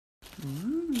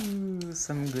Ooh,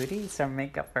 some goodies from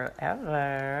Makeup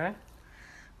Forever.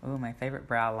 Ooh, my favorite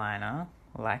brow liner.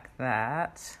 Like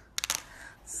that.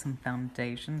 Some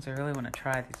foundations. I really want to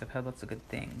try these. I've heard lots of good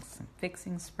things. Some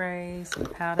fixing sprays, some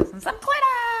powders, and some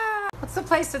glitter! What's the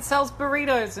place that sells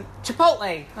burritos?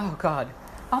 Chipotle! Oh, God.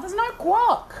 Oh, there's no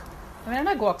guac. I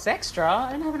know guac's extra.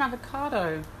 I don't have an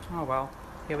avocado. Oh, well.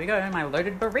 Here we go. My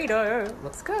loaded burrito.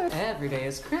 Looks good. Every day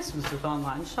is Christmas with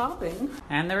online shopping.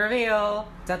 And the reveal.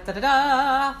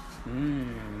 Da-da-da-da!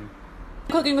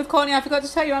 Cooking with Courtney. I forgot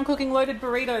to tell you I'm cooking loaded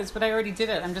burritos, but I already did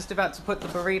it. I'm just about to put the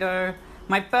burrito,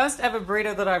 my first ever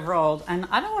burrito that I've rolled, and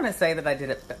I don't want to say that I did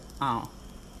it,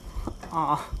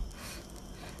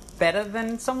 better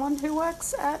than someone who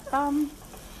works at